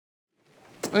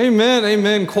Amen,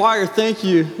 amen. Choir, thank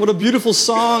you. What a beautiful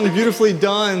song, beautifully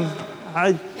done.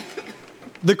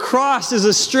 The cross is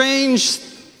a strange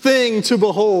thing to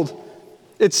behold.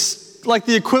 It's like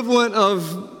the equivalent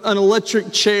of an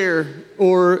electric chair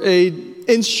or an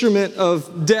instrument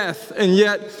of death, and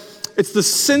yet it's the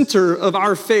center of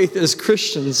our faith as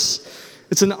Christians.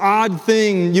 It's an odd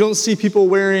thing. You don't see people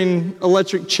wearing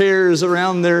electric chairs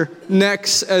around their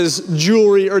necks as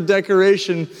jewelry or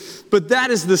decoration, but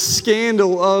that is the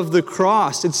scandal of the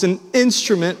cross. It's an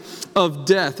instrument of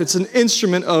death. It's an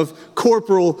instrument of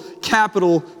corporal,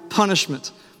 capital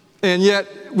punishment. And yet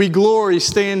we glory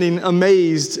standing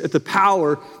amazed at the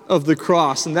power of the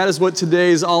cross. And that is what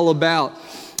today is all about.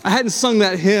 I hadn't sung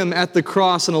that hymn, At the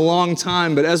Cross, in a long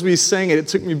time, but as we sang it, it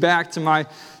took me back to my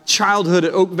childhood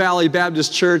at Oak Valley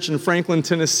Baptist Church in Franklin,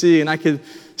 Tennessee, and I could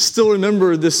still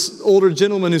remember this older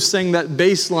gentleman who sang that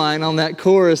bass line on that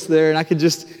chorus there, and I could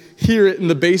just hear it in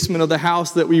the basement of the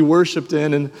house that we worshiped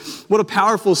in. And what a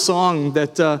powerful song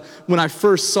that when I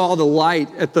first saw the light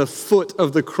at the foot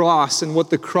of the cross and what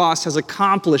the cross has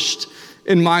accomplished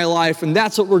in my life. And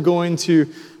that's what we're going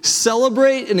to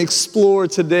celebrate and explore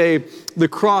today, the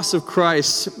cross of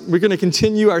Christ. We're going to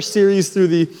continue our series through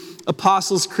the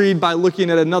Apostles' Creed by looking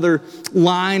at another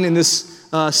line in this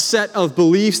set of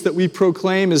beliefs that we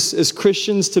proclaim as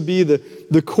Christians to be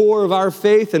the core of our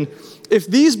faith. And if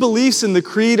these beliefs in the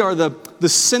creed are the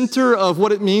center of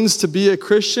what it means to be a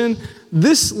Christian,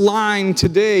 this line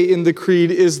today in the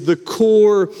creed is the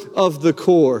core of the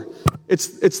core.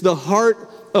 It's the heart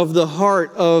of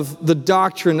the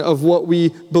doctrine of what we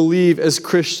believe as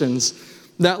Christians.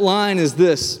 That line is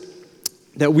this,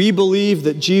 that we believe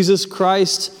that Jesus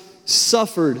Christ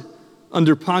suffered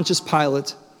under Pontius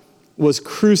Pilate, was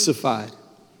crucified,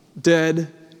 dead,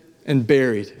 and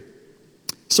buried.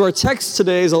 So our text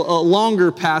today is a longer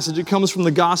passage. It comes from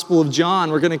the Gospel of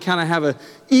John. We're going to kind of have an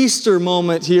Easter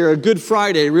moment here, a Good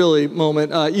Friday, really,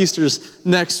 moment. Easter's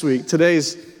next week.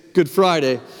 Today's Good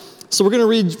Friday. So we're going to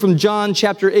read from John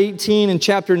chapter 18 and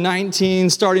chapter 19,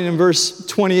 starting in verse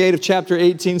 28 of chapter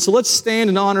 18. So let's stand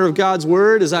in honor of God's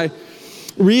word as I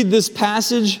read this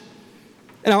passage.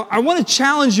 And I want to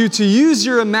challenge you to use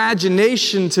your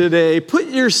imagination today. Put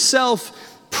yourself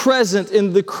present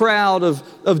in the crowd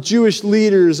of Jewish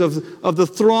leaders, of the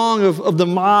throng of the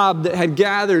mob that had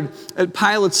gathered at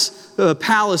Pilate's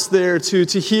palace there to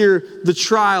hear the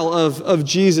trial of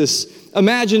Jesus.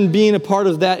 Imagine being a part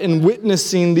of that and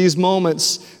witnessing these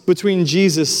moments between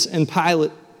Jesus and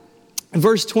Pilate. In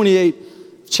verse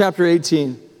 28, chapter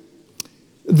 18.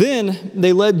 Then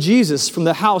they led Jesus from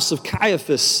the house of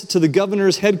Caiaphas to the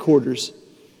governor's headquarters.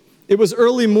 It was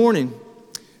early morning.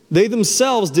 They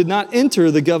themselves did not enter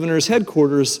the governor's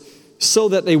headquarters so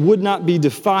that they would not be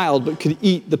defiled but could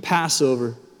eat the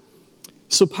Passover.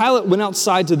 So Pilate went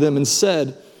outside to them and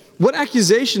said, "What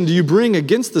accusation do you bring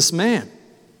against this man?"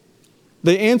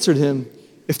 They answered him,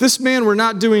 "If this man were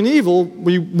not doing evil,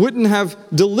 we wouldn't have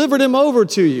delivered him over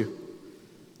to you."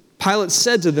 Pilate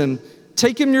said to them,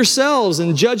 "Take him yourselves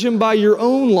and judge him by your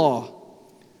own law."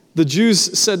 The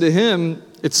Jews said to him,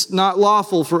 "It's not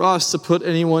lawful for us to put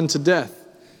anyone to death."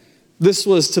 This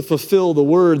was to fulfill the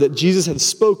word that Jesus had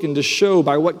spoken to show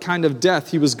by what kind of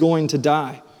death he was going to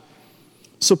die.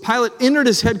 So Pilate entered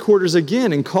his headquarters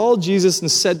again and called Jesus and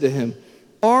said to him,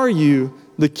 "Are you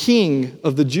the king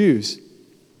of the Jews?"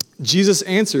 Jesus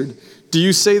answered, "Do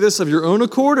you say this of your own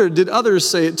accord, or did others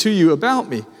say it to you about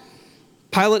me?"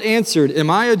 Pilate answered,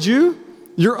 "Am I a Jew?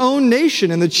 Your own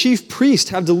nation and the chief priest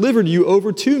have delivered you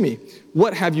over to me.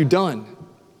 What have you done?"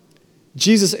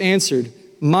 Jesus answered,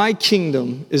 "My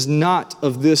kingdom is not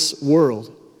of this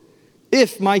world.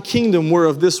 If my kingdom were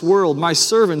of this world, my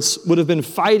servants would have been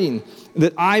fighting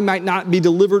that I might not be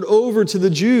delivered over to the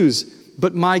Jews,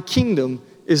 but my kingdom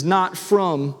is not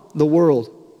from the world."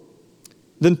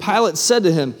 Then Pilate said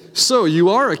to him, "So you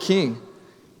are a king?"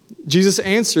 Jesus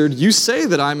answered, "You say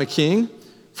that I'm a king.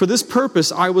 For this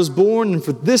purpose I was born, and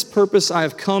for this purpose I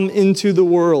have come into the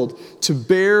world, to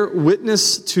bear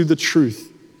witness to the truth.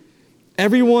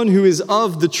 Everyone who is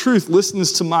of the truth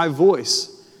listens to my voice."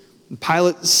 And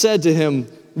Pilate said to him,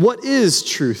 "What is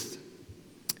truth?"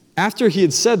 After he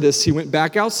had said this, he went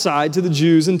back outside to the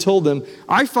Jews and told them,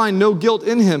 "I find no guilt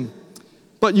in him,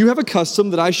 but you have a custom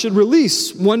that I should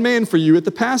release one man for you at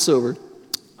the Passover.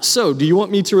 So, do you want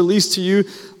me to release to you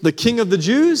the king of the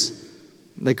Jews?"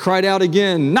 They cried out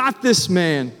again, "Not this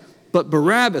man, but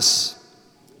Barabbas."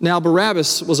 Now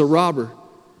Barabbas was a robber.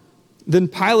 Then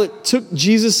Pilate took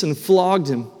Jesus and flogged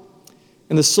him,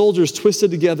 and the soldiers twisted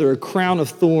together a crown of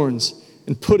thorns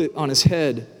and put it on his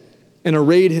head and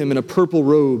arrayed him in a purple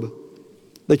robe.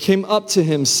 They came up to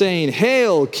him saying,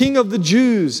 "Hail, King of the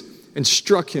Jews!" and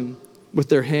struck him with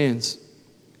their hands.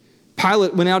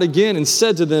 Pilate went out again and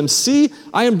said to them, "See,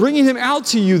 I am bringing him out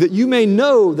to you that you may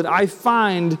know that I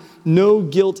find no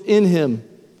guilt in him."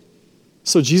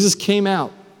 So Jesus came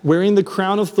out, wearing the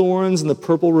crown of thorns and the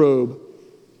purple robe.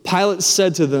 Pilate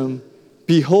said to them,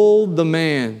 "Behold the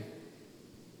man."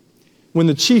 When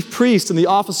the chief priest and the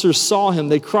officers saw him,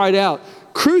 they cried out,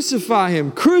 "Crucify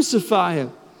him! Crucify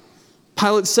him!"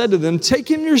 Pilate said to them, "Take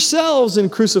him yourselves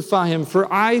and crucify him,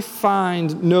 for I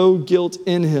find no guilt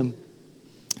in him."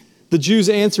 The Jews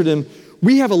answered him,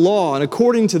 "We have a law, and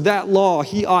according to that law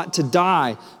he ought to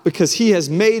die, because he has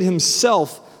made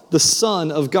himself the Son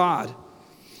of God."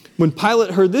 When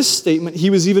Pilate heard this statement, he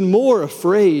was even more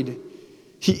afraid.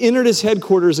 He entered his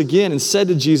headquarters again and said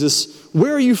to Jesus,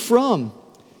 "Where are you from?"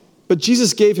 But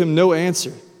Jesus gave him no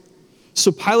answer.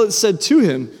 So Pilate said to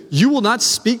him, "You will not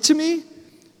speak to me?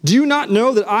 Do you not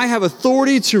know that I have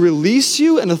authority to release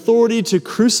you and authority to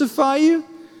crucify you?"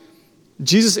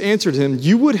 Jesus answered him,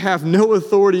 "You would have no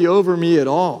authority over me at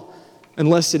all,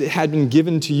 unless it had been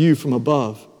given to you from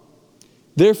above.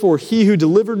 Therefore, he who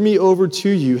delivered me over to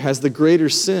you has the greater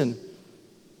sin."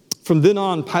 From then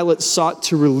on, Pilate sought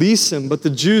to release him, but the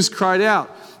Jews cried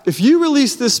out, "If you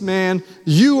release this man,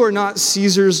 you are not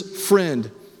Caesar's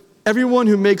friend. Everyone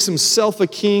who makes himself a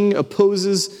king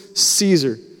opposes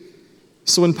Caesar."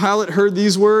 So when Pilate heard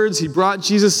these words, he brought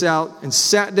Jesus out and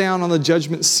sat down on the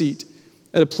judgment seat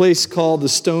at a place called the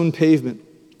Stone Pavement,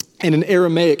 and in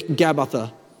Aramaic,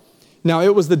 Gabbatha. Now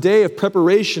it was the day of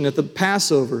preparation at the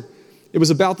Passover. It was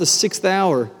about the 6th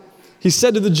hour. He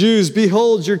said to the Jews,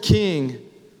 "Behold your king."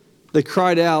 They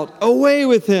cried out, away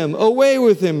with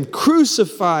him,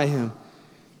 crucify him."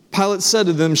 Pilate said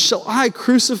to them, "Shall I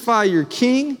crucify your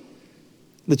king?"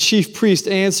 The chief priest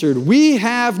answered, "We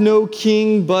have no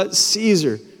king but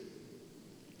Caesar."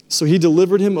 So he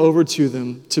delivered him over to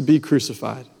them to be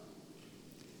crucified.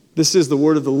 This is the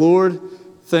word of the Lord.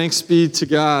 Thanks be to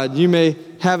God. You may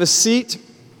have a seat.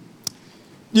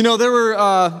 You know, there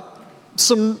were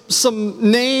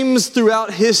some names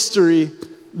throughout history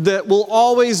that will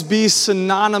always be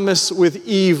synonymous with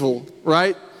evil,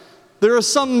 right? There are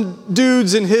some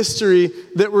dudes in history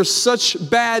that were such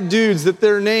bad dudes that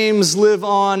their names live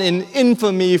on in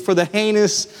infamy for the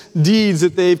heinous deeds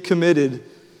that they've committed.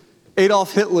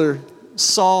 Adolf Hitler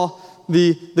saw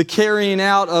the carrying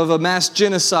out of a mass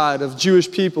genocide of Jewish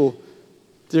people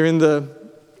during the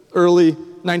early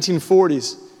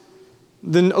 1940s.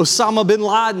 Then Osama bin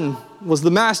Laden was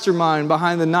the mastermind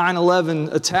behind the 9/11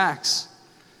 attacks.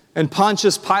 And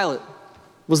Pontius Pilate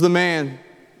was the man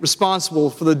responsible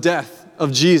for the death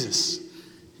of Jesus.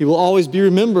 He will always be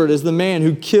remembered as the man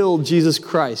who killed Jesus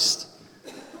Christ.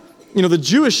 You know, the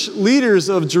Jewish leaders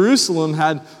of Jerusalem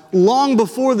had long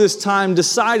before this time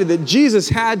decided that Jesus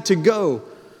had to go.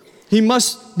 He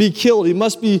must be killed. He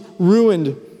must be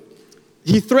ruined.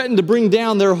 He threatened to bring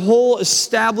down their whole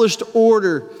established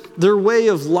order, their way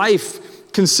of life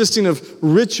consisting of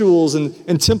rituals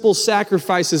and temple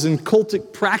sacrifices and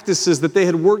cultic practices that they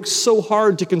had worked so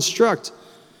hard to construct.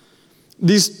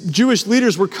 These Jewish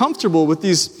leaders were comfortable with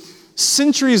these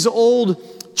centuries-old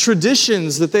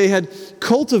traditions that they had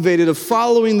cultivated of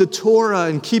following the Torah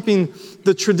and keeping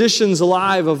the traditions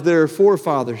alive of their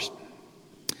forefathers.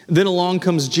 Then along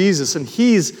comes Jesus, and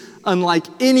he's unlike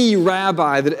any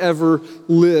rabbi that ever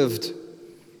lived.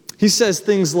 He says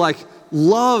things like,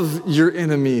 "Love your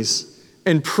enemies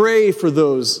and pray for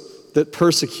those that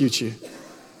persecute you."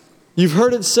 You've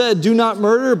heard it said, "Do not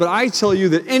murder," but I tell you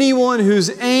that anyone who's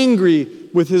angry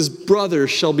with his brother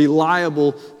shall be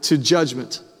liable to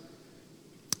judgment.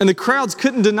 And the crowds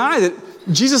couldn't deny that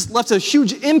Jesus left a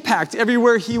huge impact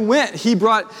everywhere he went. He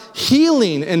brought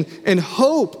healing and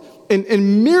hope,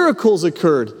 and miracles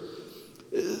occurred.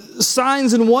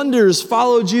 Signs and wonders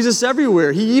followed Jesus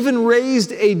everywhere. He even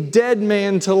raised a dead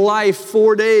man to life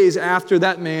 4 days after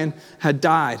that man had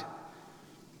died.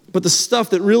 But the stuff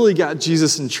that really got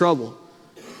Jesus in trouble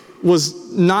was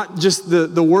not just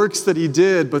the works that he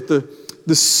did, but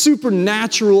the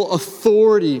supernatural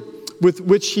authority with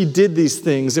which he did these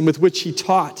things and with which he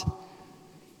taught.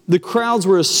 The crowds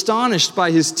were astonished by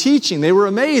his teaching. They were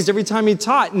amazed every time he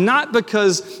taught, not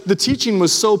because the teaching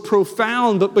was so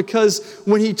profound, but because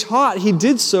when he taught, he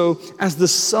did so as the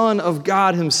Son of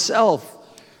God himself.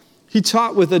 He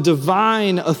taught with a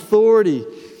divine authority.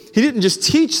 He didn't just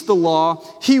teach the law,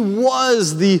 he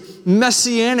was the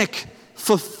messianic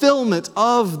fulfillment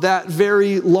of that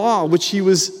very law which he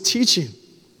was teaching.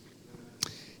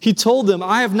 He told them,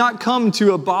 "I have not come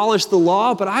to abolish the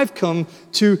law, but I've come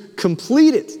to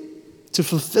complete it, to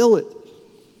fulfill it."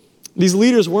 These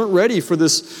leaders weren't ready for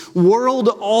this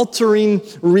world-altering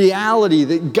reality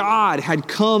that God had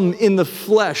come in the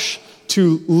flesh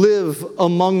to live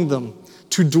among them,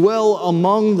 to dwell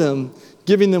among them,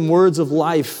 giving them words of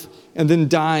life and then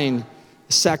dying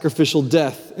a sacrificial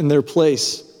death in their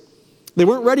place. They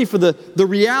weren't ready for the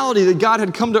reality that God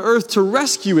had come to earth to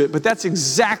rescue it, but that's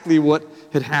exactly what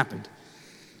had happened.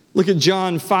 Look at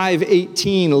John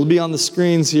 5:18. It'll be on the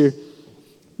screens here.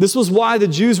 This was why the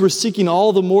Jews were seeking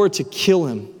all the more to kill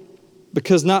him,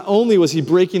 because not only was he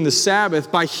breaking the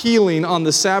Sabbath by healing on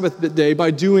the Sabbath day,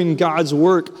 by doing God's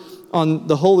work on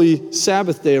the holy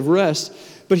Sabbath day of rest,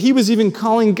 but he was even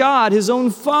calling God his own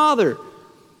Father,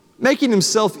 making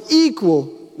himself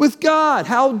equal with God.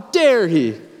 How dare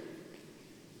he?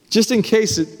 Just in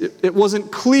case it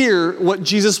wasn't clear what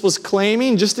Jesus was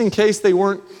claiming, just in case they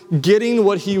weren't getting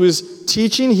what he was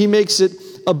teaching, he makes it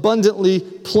abundantly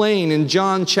plain in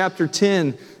John chapter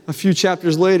 10, a few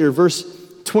chapters later, verse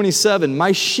 27.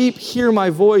 My sheep hear my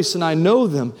voice, and I know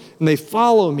them, and they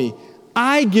follow me.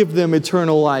 I give them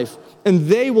eternal life, and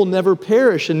they will never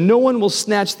perish, and no one will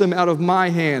snatch them out of my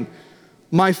hand.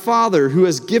 My Father, who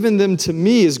has given them to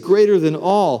me, is greater than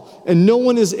all, and no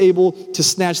one is able to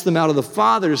snatch them out of the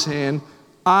Father's hand.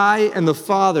 I and the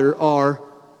Father are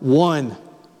one.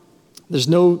 There's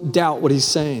no doubt what he's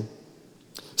saying.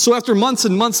 So after months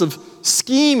and months of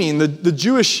scheming, the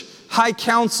Jewish high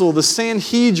council, the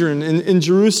Sanhedrin in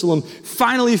Jerusalem,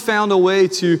 finally found a way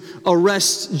to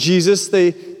arrest Jesus.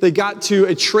 They got to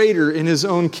a traitor in his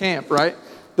own camp, right?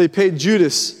 They paid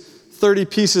Judas 30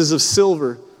 pieces of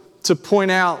silver to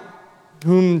point out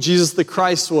whom Jesus the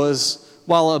Christ was,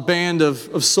 while a band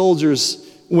of soldiers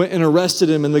went and arrested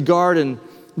him in the garden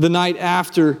the night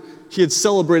after he had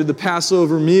celebrated the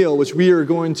Passover meal, which we are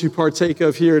going to partake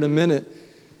of here in a minute.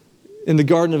 In the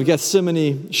Garden of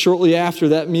Gethsemane, shortly after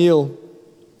that meal,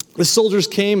 the soldiers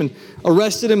came and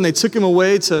arrested him. They took him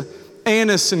away to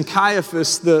Annas and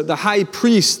Caiaphas, the high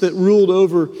priests that ruled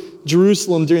over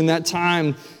Jerusalem during that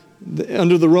time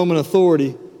under the Roman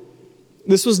authority.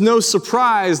 This was no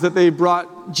surprise that they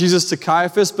brought Jesus to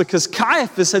Caiaphas, because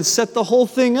Caiaphas had set the whole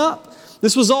thing up.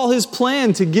 This was all his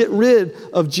plan to get rid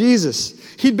of Jesus.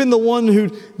 He'd been the one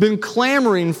who'd been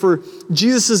clamoring for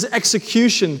Jesus'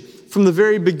 execution from the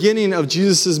very beginning of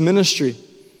Jesus' ministry.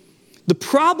 The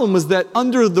problem was that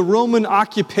under the Roman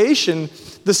occupation,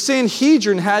 the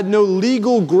Sanhedrin had no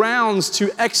legal grounds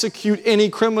to execute any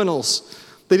criminals.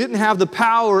 They didn't have the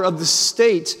power of the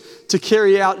state to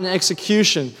carry out an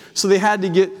execution. So they had to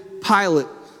get Pilate,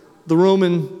 the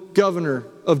Roman governor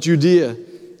of Judea,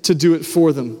 to do it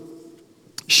for them.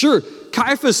 Sure,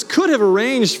 Caiaphas could have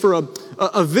arranged for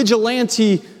a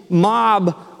vigilante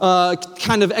mob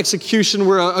kind of execution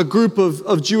where a group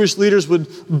of Jewish leaders would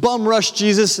bum rush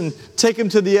Jesus and take him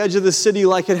to the edge of the city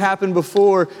like it happened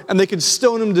before, and they could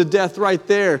stone him to death right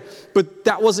there. But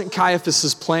that wasn't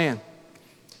Caiaphas' plan.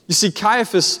 You see,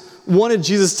 Caiaphas wanted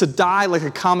Jesus to die like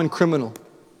a common criminal.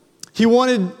 He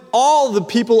wanted all the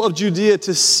people of Judea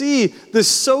to see this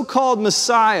so-called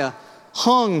Messiah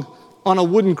hung on a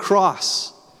wooden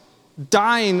cross,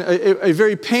 dying a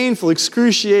very painful,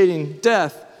 excruciating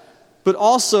death, but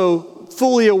also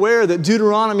fully aware that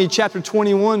Deuteronomy chapter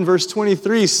 21, verse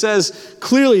 23 says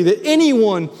clearly that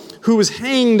anyone who was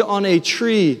hanged on a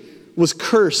tree was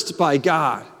cursed by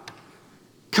God.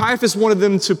 Caiaphas wanted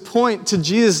them to point to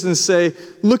Jesus and say,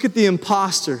 look at the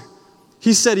imposter.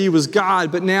 He said he was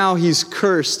God, but now he's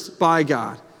cursed by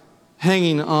God,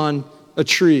 hanging on a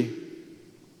tree.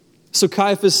 So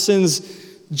Caiaphas sends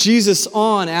Jesus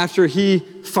on after he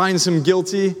finds him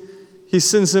guilty. He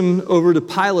sends him over to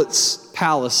Pilate's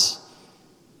palace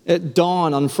at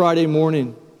dawn on Friday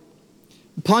morning.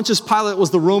 Pontius Pilate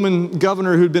was the Roman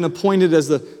governor who'd been appointed as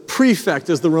the prefect,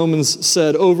 as the Romans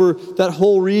said, over that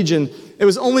whole region. It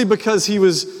was only because he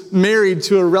was married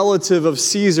to a relative of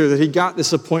Caesar that he got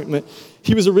this appointment.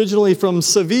 He was originally from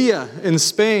Sevilla in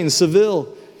Spain,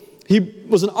 Seville. He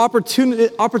was an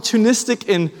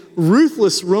opportunistic and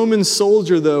ruthless Roman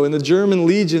soldier, though, in the German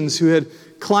legions who had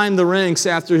climbed the ranks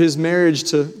after his marriage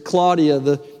to Claudia,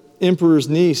 the emperor's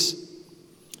niece.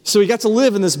 So he got to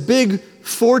live in this big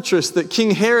fortress that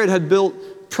King Herod had built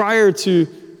prior to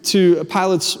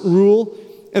Pilate's rule.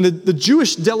 And the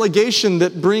Jewish delegation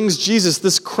that brings Jesus,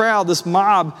 this crowd, this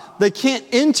mob, they can't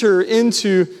enter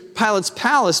into Pilate's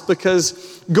palace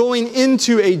because going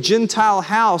into a Gentile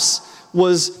house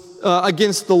was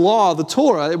against the law, the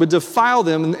Torah. It would defile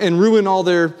them and ruin all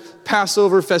their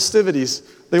Passover festivities.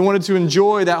 They wanted to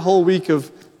enjoy that whole week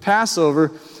of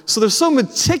Passover. So they're so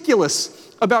meticulous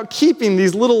about keeping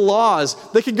these little laws.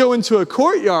 They could go into a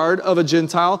courtyard of a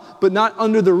Gentile, but not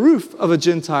under the roof of a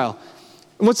Gentile.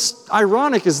 And what's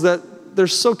ironic is that they're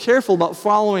so careful about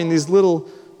following these little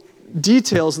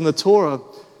details in the Torah,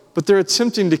 but they're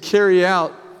attempting to carry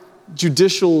out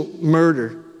judicial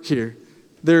murder here.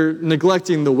 They're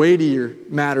neglecting the weightier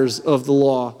matters of the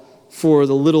law for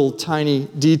the little tiny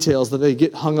details that they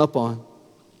get hung up on.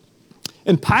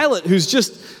 And Pilate, who's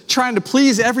just trying to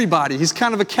please everybody, he's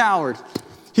kind of a coward.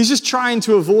 He's just trying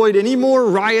to avoid any more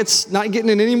riots, not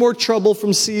getting in any more trouble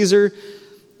from Caesar.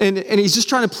 And he's just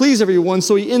trying to please everyone,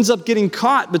 so he ends up getting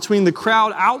caught between the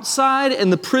crowd outside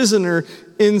and the prisoner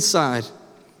inside.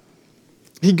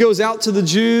 He goes out to the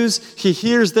Jews, he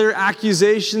hears their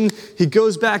accusation, he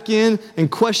goes back in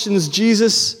and questions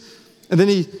Jesus, and then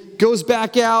he goes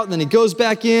back out, and then he goes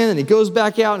back in, and he goes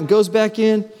back out and goes back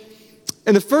in.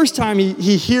 And the first time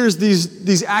he hears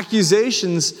these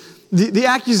accusations, the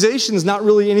accusation is not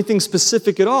really anything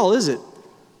specific at all, is it?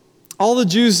 All the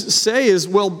Jews say is,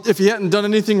 well, if he hadn't done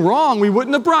anything wrong, we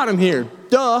wouldn't have brought him here.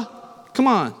 Duh. Come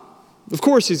on. Of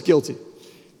course he's guilty.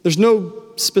 There's no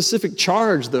specific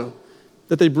charge, though,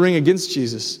 that they bring against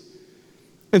Jesus.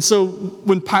 And so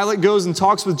when Pilate goes and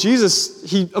talks with Jesus,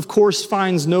 he, of course,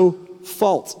 finds no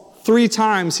fault. 3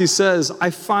 times he says, I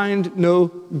find no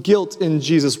guilt in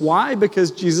Jesus. Why?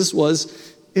 Because Jesus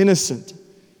was innocent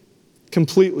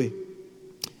completely.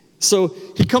 So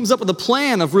he comes up with a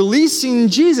plan of releasing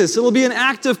Jesus. It'll be an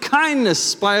act of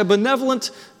kindness by a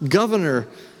benevolent governor.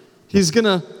 He's going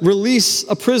to release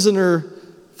a prisoner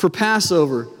for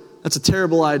Passover. That's a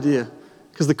terrible idea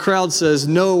because the crowd says,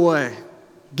 no way.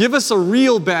 Give us a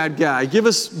real bad guy. Give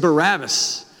us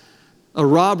Barabbas, a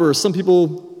robber. Some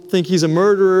people think he's a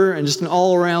murderer and just an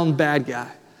all-around bad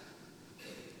guy.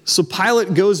 So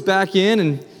Pilate goes back in,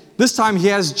 and this time he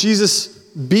has Jesus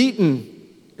beaten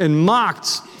and mocked,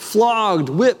 flogged,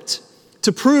 whipped,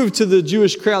 to prove to the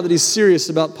Jewish crowd that he's serious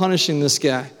about punishing this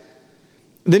guy.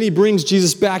 And then he brings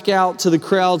Jesus back out to the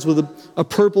crowds with a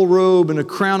purple robe and a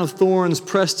crown of thorns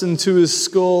pressed into his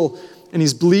skull, and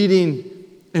he's bleeding,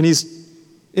 and he's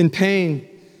in pain.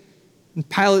 And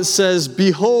Pilate says,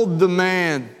 behold the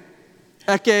man.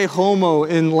 Ecce homo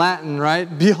in Latin, right?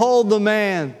 Behold the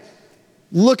man.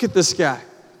 Look at this guy.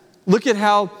 Look at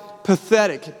how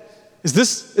pathetic. Is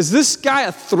this guy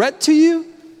a threat to you?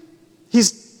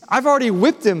 I've already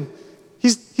whipped him.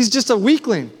 He's just a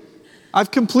weakling.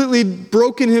 I've completely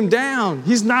broken him down.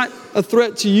 He's not a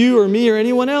threat to you or me or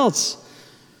anyone else.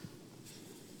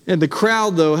 And the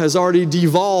crowd, though, has already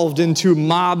devolved into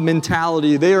mob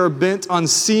mentality. They are bent on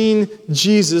seeing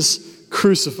Jesus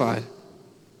crucified.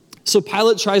 So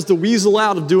Pilate tries to weasel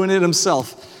out of doing it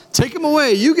himself. Take him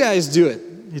away. You guys do it,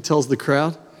 he tells the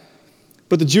crowd.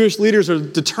 But the Jewish leaders are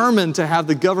determined to have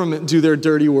the government do their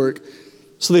dirty work.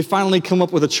 So they finally come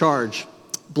up with a charge: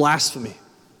 blasphemy.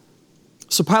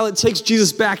 So Pilate takes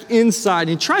Jesus back inside and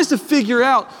he tries to figure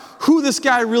out who this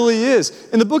guy really is.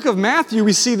 In the book of Matthew,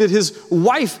 we see that his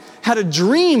wife had a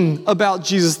dream about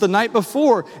Jesus the night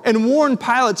before and warned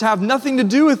Pilate to have nothing to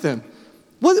do with him.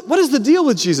 What is the deal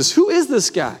with Jesus? Who is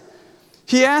this guy?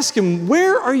 He asked him,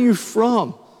 where are you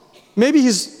from? Maybe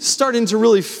he's starting to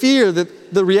really fear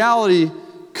that the reality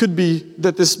could be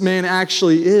that this man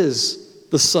actually is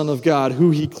the Son of God,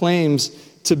 who he claims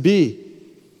to be.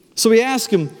 So he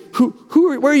asked him,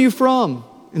 where are you from?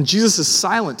 And Jesus is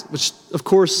silent, which of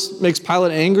course makes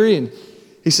Pilate angry. And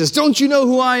he says, don't you know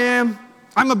who I am?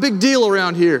 I'm a big deal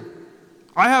around here.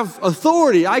 I have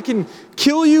authority. I can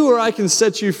kill you or I can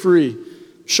set you free.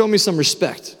 Show me some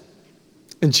respect.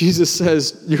 And Jesus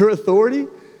says, your authority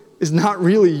is not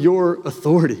really your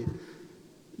authority.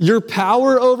 Your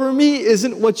power over me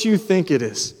isn't what you think it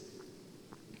is.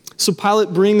 So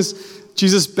Pilate brings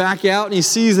Jesus back out and he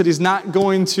sees that he's not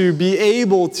going to be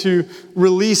able to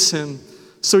release him.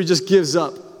 So he just gives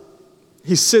up.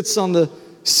 He sits on the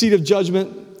seat of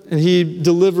judgment and he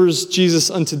delivers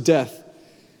Jesus unto death.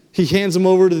 He hands him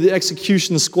over to the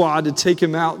execution squad to take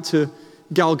him out to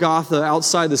Golgotha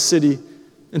outside the city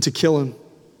and to kill him.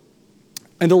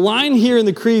 And the line here in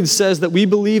the creed says that we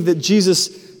believe that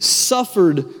Jesus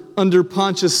suffered under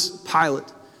Pontius Pilate.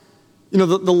 You know,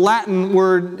 the Latin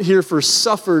word here for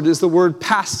suffered is the word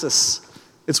passus.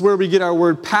 It's where we get our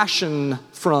word passion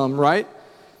from, right?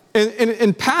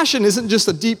 And passion isn't just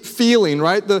a deep feeling,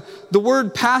 right? The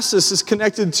word passus is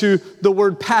connected to the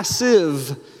word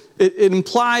passive. It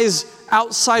implies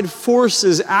outside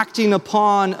forces acting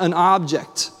upon an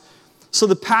object. So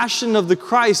the passion of the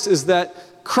Christ is that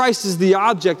Christ is the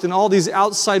object and all these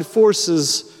outside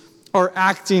forces are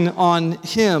acting on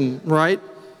him, right?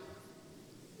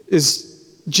 Is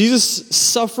Jesus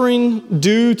suffering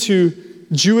due to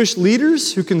Jewish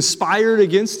leaders who conspired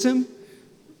against him?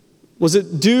 Was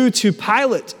it due to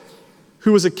Pilate,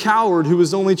 who was a coward who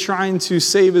was only trying to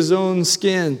save his own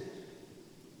skin?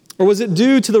 Or was it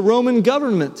due to the Roman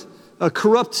government, a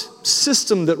corrupt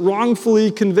system that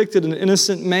wrongfully convicted an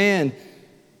innocent man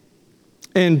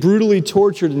and brutally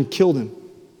tortured and killed him?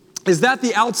 Is that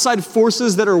the outside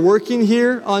forces that are working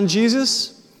here on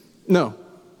Jesus? No,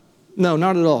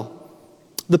 not at all.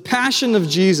 The passion of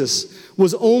Jesus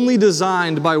was only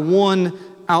designed by one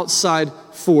outside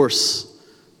force,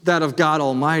 that of God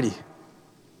Almighty.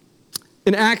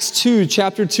 In Acts 2,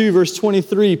 chapter 2, verse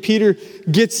 23, Peter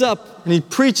gets up and he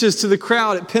preaches to the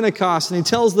crowd at Pentecost, and he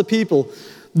tells the people,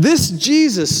 "This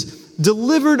Jesus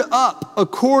delivered up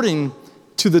according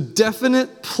to the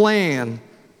definite plan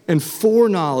and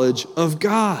foreknowledge of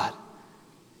God.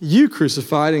 You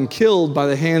crucified and killed by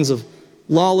the hands of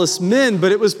lawless men,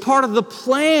 but it was part of the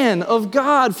plan of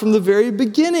God from the very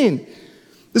beginning."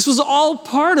 This was all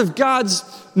part of God's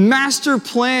master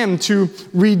plan to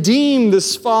redeem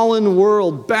this fallen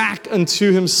world back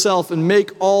unto himself and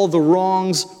make all the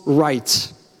wrongs right.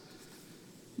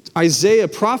 Isaiah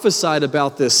prophesied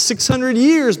about this 600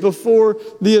 years before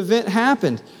the event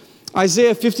happened.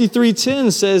 Isaiah 53:10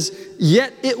 says,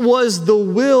 "Yet it was the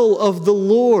will of the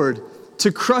Lord to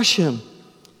crush him.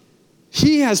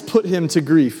 He has put him to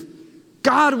grief."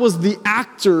 God was the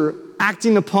actor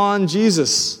acting upon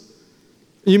Jesus.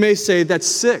 You may say, that's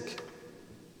sick.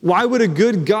 Why would a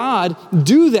good God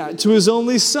do that to his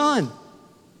only son?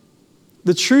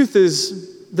 The truth is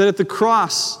that at the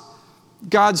cross,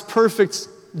 God's perfect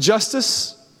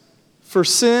justice for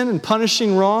sin and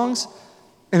punishing wrongs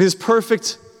and his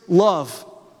perfect love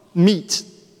meet.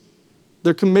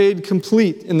 They're made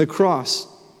complete in the cross.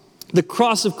 The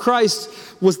cross of Christ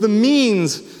was the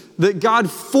means that God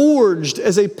forged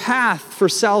as a path for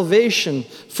salvation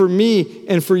for me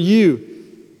and for you.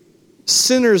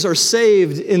 Sinners are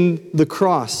saved in the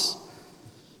cross.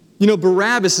 You know,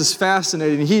 Barabbas is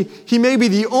fascinating. He may be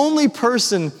the only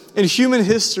person in human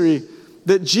history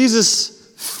that Jesus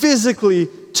physically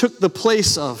took the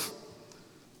place of.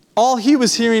 All he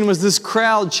was hearing was this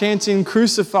crowd chanting,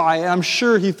 "Crucify," and I'm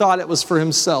sure he thought it was for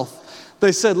himself.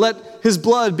 They said, "Let his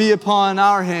blood be upon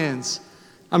our hands."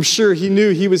 I'm sure he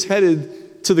knew he was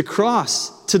headed to the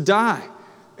cross to die.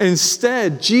 And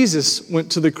instead, Jesus went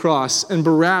to the cross and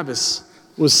Barabbas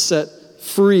was set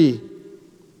free.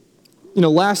 You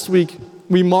know, last week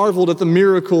we marveled at the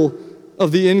miracle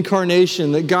of the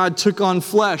incarnation, that God took on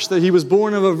flesh, that he was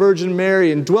born of a Virgin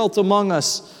Mary and dwelt among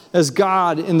us as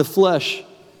God in the flesh.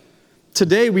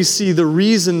 Today we see the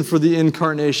reason for the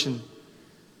incarnation.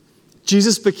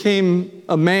 Jesus became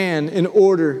a man in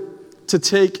order to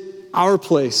take our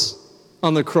place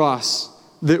on the cross,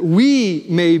 that we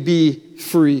may be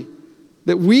free,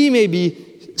 that we may be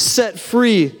set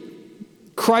free.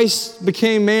 Christ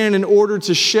became man in order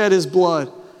to shed his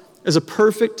blood as a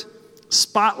perfect,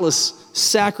 spotless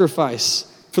sacrifice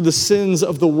for the sins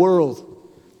of the world.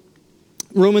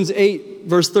 Romans 8,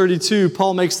 verse 32,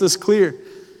 Paul makes this clear.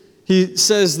 He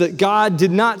says that God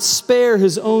did not spare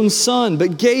his own son,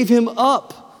 but gave him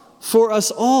up for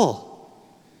us all.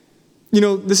 You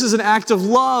know, this is an act of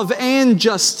love and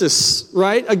justice,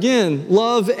 right? Again,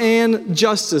 love and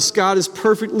justice. God is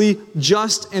perfectly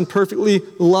just and perfectly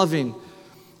loving.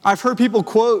 I've heard people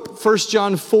quote 1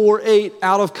 John 4:8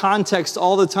 out of context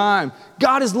all the time.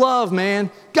 God is love, man.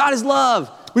 God is love.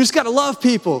 We just got to love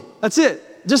people. That's it.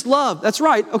 Just love. That's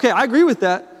right. Okay, I agree with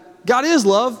that. God is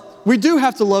love. We do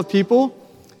have to love people.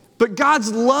 But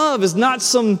God's love is not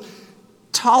some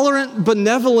tolerant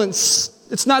benevolence.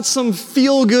 It's not some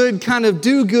feel-good kind of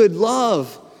do-good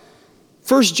love.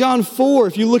 1 John 4,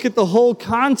 if you look at the whole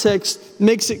context,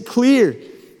 makes it clear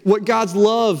what God's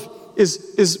love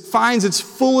finds its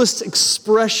fullest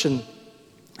expression.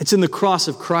 It's in the cross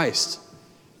of Christ.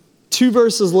 2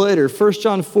 verses later, 1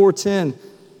 John 4:10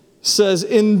 says,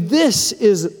 "In this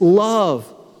is love,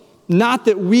 not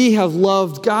that we have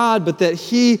loved God, but that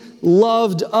he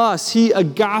loved us. He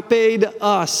agape'd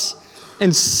us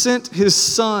and sent his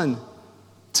son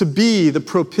to be the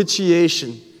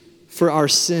propitiation for our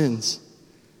sins."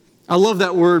 I love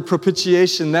that word,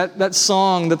 propitiation. That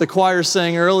song that the choir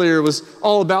sang earlier was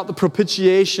all about the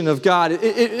propitiation of God.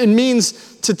 It means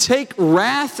to take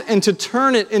wrath and to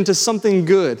turn it into something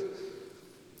good.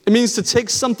 It means to take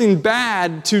something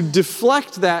bad, to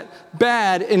deflect that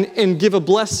bad and give a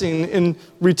blessing in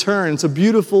return. It's a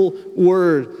beautiful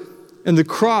word. And the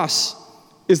cross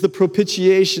is the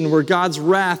propitiation where God's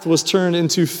wrath was turned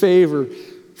into favor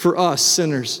for us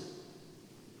sinners.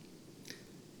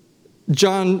 1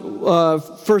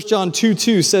 John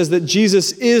 2:2 says that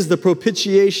Jesus is the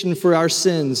propitiation for our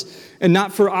sins, and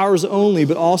not for ours only,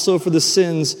 but also for the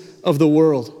sins of the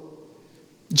world.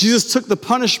 Jesus took the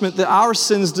punishment that our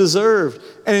sins deserved,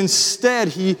 and instead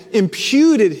he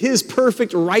imputed his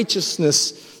perfect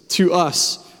righteousness to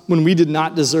us when we did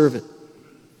not deserve it.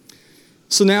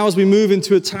 So now as we move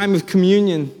into a time of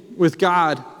communion with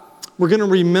God, we're going to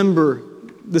remember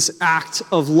this act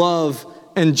of love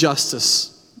and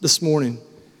justice this morning.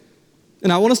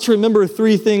 And I want us to remember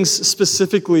three things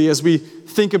specifically as we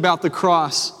think about the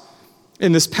cross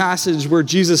in this passage where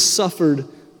Jesus suffered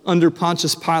under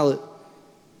Pontius Pilate.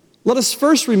 Let us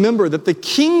first remember that the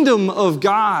kingdom of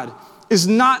God is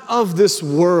not of this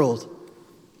world.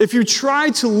 If you try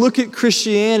to look at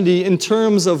Christianity in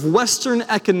terms of Western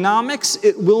economics,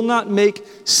 it will not make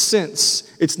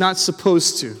sense. It's not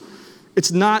supposed to.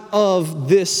 It's not of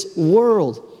this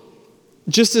world.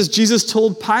 Just as Jesus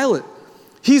told Pilate,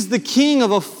 he's the king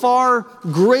of a far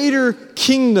greater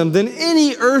kingdom than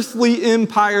any earthly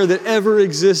empire that ever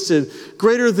existed,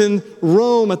 greater than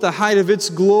Rome at the height of its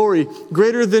glory,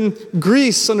 greater than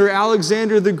Greece under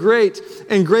Alexander the Great,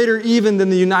 and greater even than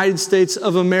the United States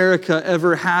of America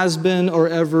ever has been or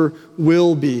ever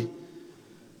will be.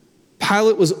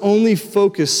 Pilate was only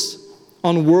focused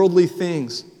on worldly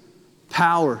things,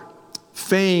 power,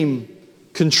 fame,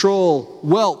 control,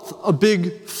 wealth, a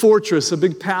big fortress, a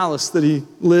big palace that he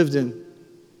lived in.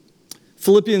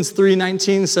 Philippians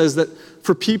 3:19 says that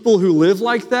for people who live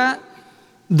like that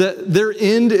their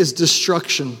end is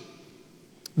destruction.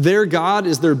 Their God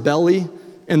is their belly,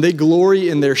 and they glory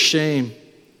in their shame,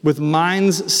 with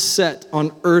minds set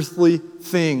on earthly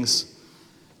things.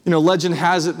 You know, legend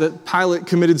has it that Pilate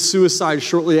committed suicide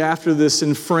shortly after this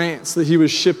in France, that he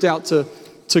was shipped out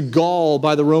to Gaul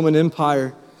by the Roman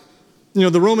Empire. You know,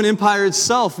 the Roman Empire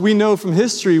itself, we know from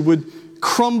history, would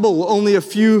crumble only a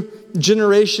few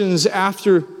generations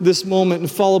after this moment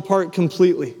and fall apart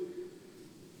completely.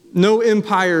 No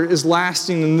empire is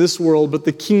lasting in this world, but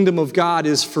the kingdom of God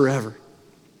is forever.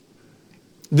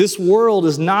 This world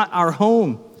is not our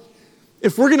home.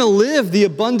 If we're going to live the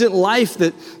abundant life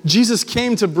that Jesus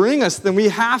came to bring us, then we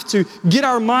have to get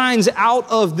our minds out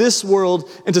of this world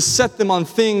and to set them on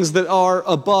things that are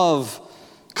above.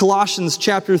 Colossians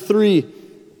chapter 3,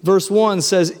 verse 1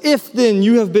 says, "If then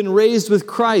you have been raised with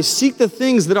Christ, seek the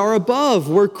things that are above,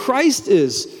 where Christ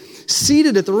is,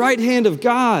 seated at the right hand of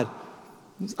God."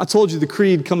 I told you the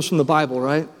creed comes from the Bible,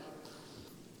 right?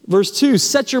 Verse 2,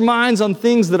 "Set your minds on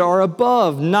things that are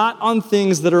above, not on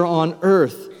things that are on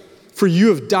earth. For you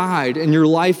have died, and your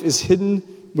life is hidden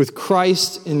with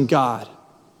Christ in God."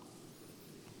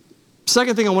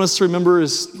 Second thing I want us to remember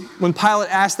is when Pilate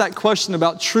asked that question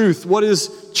about truth, what is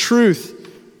truth?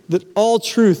 That all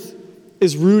truth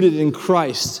is rooted in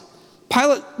Christ.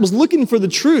 Pilate was looking for the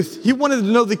truth. He wanted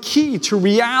to know the key to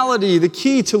reality, the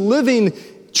key to living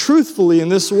truthfully in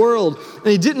this world. And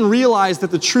he didn't realize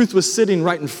that the truth was sitting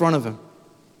right in front of him.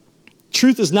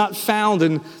 Truth is not found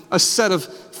in a set of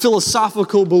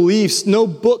philosophical beliefs. No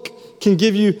book can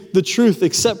give you the truth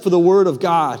except for the Word of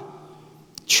God.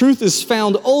 Truth is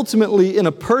found ultimately in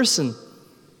a person,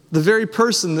 the very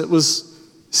person that was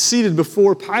seated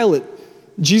before Pilate.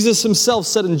 Jesus himself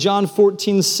said in John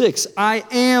 14:6, "I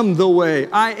am the way,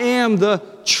 I am the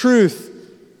truth,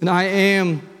 and I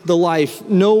am the life.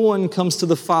 No one comes to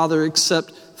the Father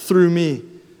except through me."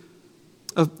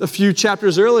 A few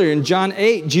chapters earlier in John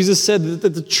 8, Jesus said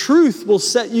that the truth will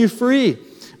set you free.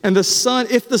 And the Son,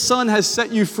 if the Son has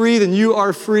set you free, then you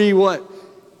are free what?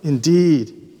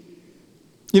 Indeed.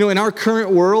 You know, in our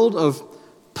current world of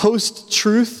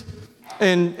post-truth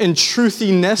and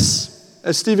truthiness,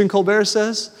 as Stephen Colbert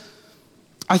says,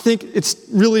 I think it's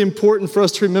really important for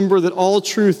us to remember that all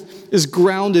truth is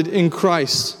grounded in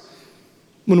Christ.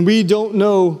 When we don't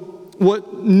know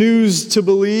what news to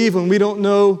believe, when we don't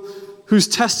know whose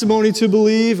testimony to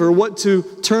believe or what to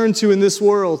turn to in this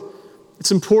world,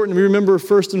 it's important we remember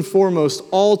first and foremost,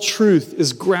 all truth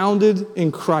is grounded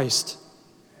in Christ.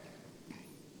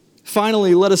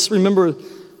 Finally, let us remember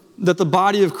that the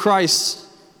body of Christ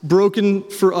broken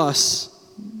for us.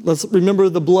 Let's remember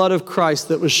the blood of Christ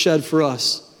that was shed for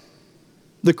us.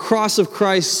 The cross of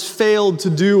Christ failed to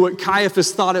do what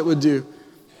Caiaphas thought it would do.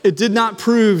 It did not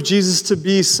prove Jesus to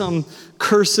be some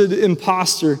cursed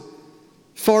imposter.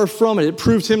 Far from it. It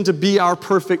proved him to be our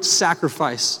perfect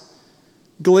sacrifice.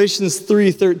 Galatians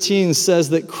 3:13 says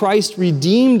that Christ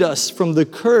redeemed us from the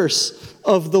curse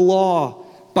of the law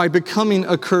by becoming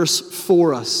a curse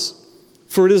for us.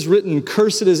 For it is written,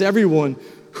 "Cursed is everyone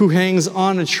who hangs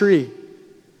on a tree."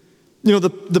 You know,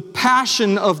 the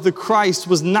passion of the Christ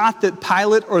was not that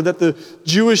Pilate or that the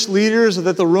Jewish leaders or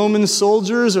that the Roman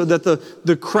soldiers or that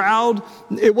the crowd,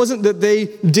 it wasn't that they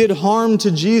did harm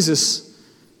to Jesus.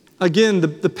 Again,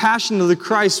 the passion of the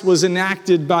Christ was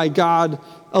enacted by God,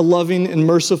 a loving and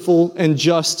merciful and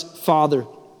just Father.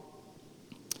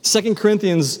 2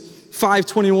 Corinthians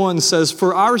 5:21 says,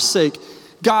 "For our sake,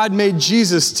 God made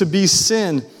Jesus to be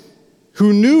sin,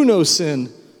 who knew no sin,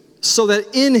 so that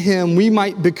in him we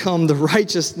might become the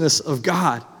righteousness of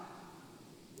God."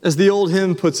 As the old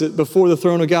hymn puts it, before the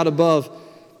throne of God above,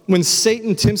 when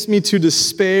Satan tempts me to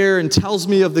despair and tells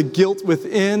me of the guilt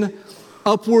within,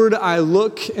 upward I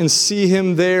look and see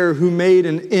him there who made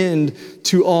an end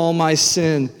to all my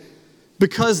sin.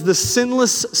 Because the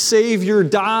sinless Savior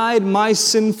died, my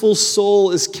sinful soul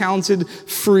is counted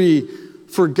free.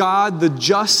 For God, the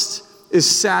just, is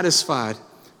satisfied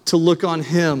to look on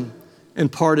him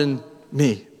and pardon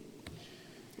me.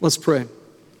 Let's pray.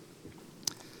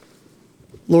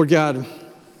 Lord God,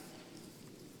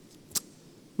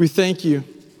 we thank you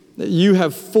that you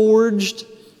have forged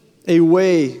a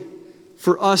way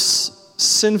for us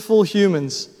sinful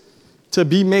humans to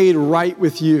be made right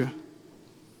with you.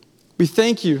 We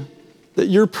thank you that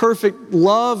your perfect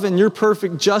love and your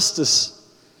perfect justice,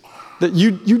 that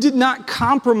you did not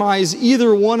compromise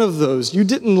either one of those. You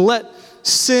didn't let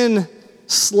sin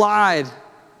slide,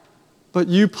 but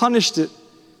you punished it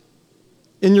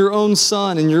in your own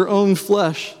Son, in your own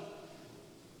flesh.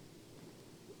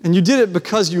 And you did it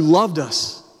because you loved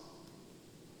us.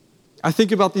 I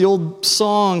think about the old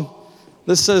song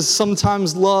that says,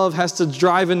 sometimes love has to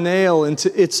drive a nail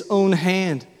into its own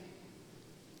hand.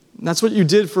 And that's what you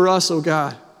did for us, oh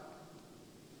God.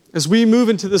 As we move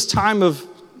into this time of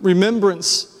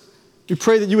remembrance, we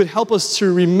pray that you would help us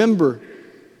to remember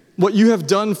what you have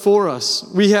done for us.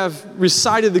 We have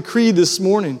recited the creed this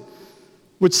morning,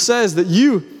 which says that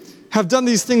you have done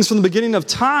these things from the beginning of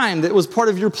time, that it was part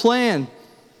of your plan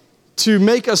to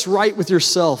make us right with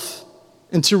yourself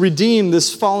and to redeem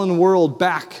this fallen world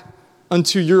back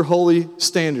unto your holy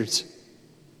standards.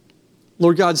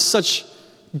 Lord God, such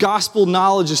gospel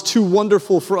knowledge is too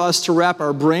wonderful for us to wrap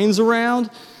our brains around.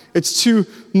 It's too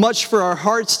much for our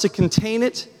hearts to contain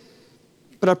it.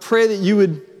 But I pray that you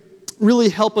would really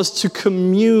help us to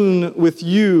commune with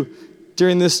you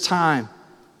during this time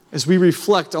as we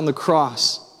reflect on the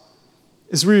cross,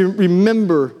 as we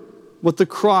remember what the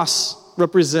cross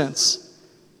represents,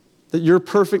 that your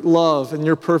perfect love and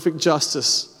your perfect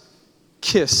justice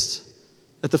kissed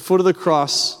at the foot of the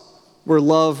cross where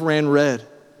love ran red,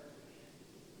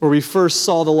 where we first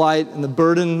saw the light and the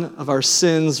burden of our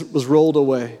sins was rolled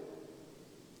away.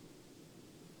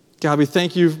 God, we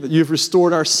thank you that you've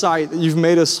restored our sight, that you've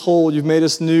made us whole, you've made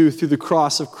us new through the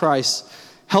cross of Christ.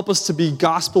 Help us to be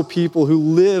gospel people who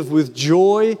live with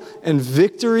joy and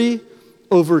victory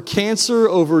over cancer,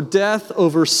 over death,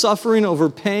 over suffering, over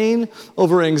pain,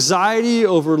 over anxiety,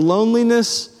 over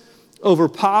loneliness, over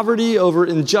poverty, over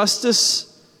injustice,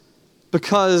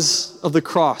 because of the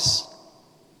cross.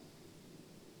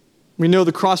 We know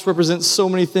the cross represents so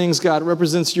many things, God. It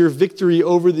represents your victory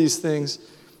over these things.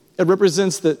 It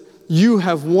represents that you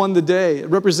have won the day. It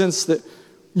represents that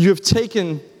you have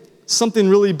taken something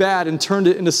really bad and turned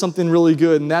it into something really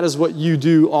good, and that is what you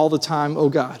do all the time, oh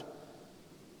God.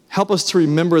 Help us to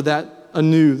remember that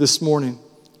anew this morning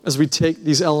as we take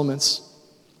these elements.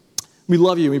 We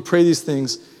love you. We pray these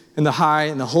things in the high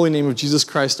and the holy name of Jesus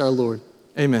Christ our Lord.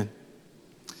 Amen.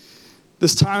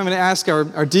 This time I'm going to ask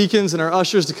our deacons and our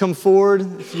ushers to come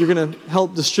forward if you're going to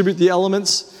help distribute the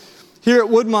elements. Here at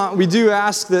Woodmont, we do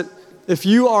ask that if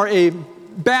you are a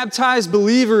baptized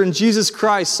believer in Jesus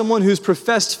Christ, someone who's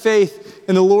professed faith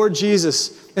in the Lord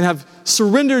Jesus and have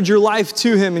surrendered your life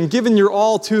to him and given your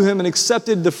all to him and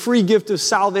accepted the free gift of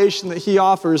salvation that he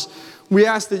offers, we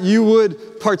ask that you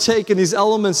would partake in these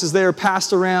elements as they are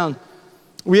passed around.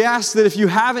 We ask that if you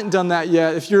haven't done that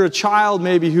yet, if you're a child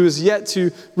maybe who is yet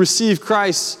to receive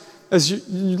Christ as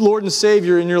your Lord and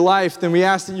Savior in your life, then we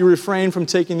ask that you refrain from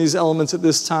taking these elements at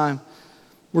this time.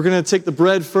 We're going to take the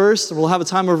bread first, and we'll have a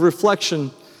time of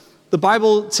reflection. The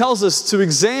Bible tells us to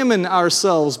examine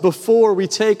ourselves before we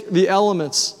take the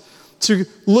elements, to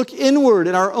look inward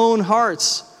at our own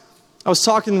hearts. I was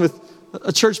talking with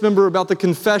a church member about the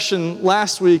confession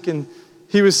last week, and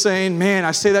he was saying, man,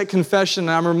 I say that confession,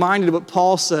 and I'm reminded of what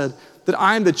Paul said, that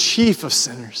I am the chief of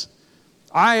sinners.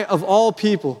 I, of all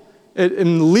people,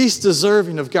 am least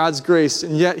deserving of God's grace,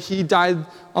 and yet he died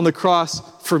on the cross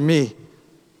for me.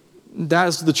 That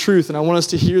is the truth, and I want us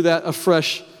to hear that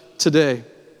afresh today.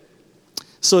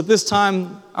 So at this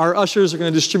time, our ushers are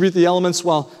going to distribute the elements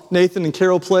while Nathan and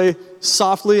Carol play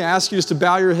softly. I ask you just to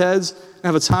bow your heads and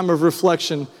have a time of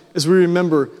reflection as we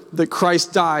remember that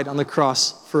Christ died on the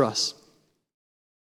cross for us.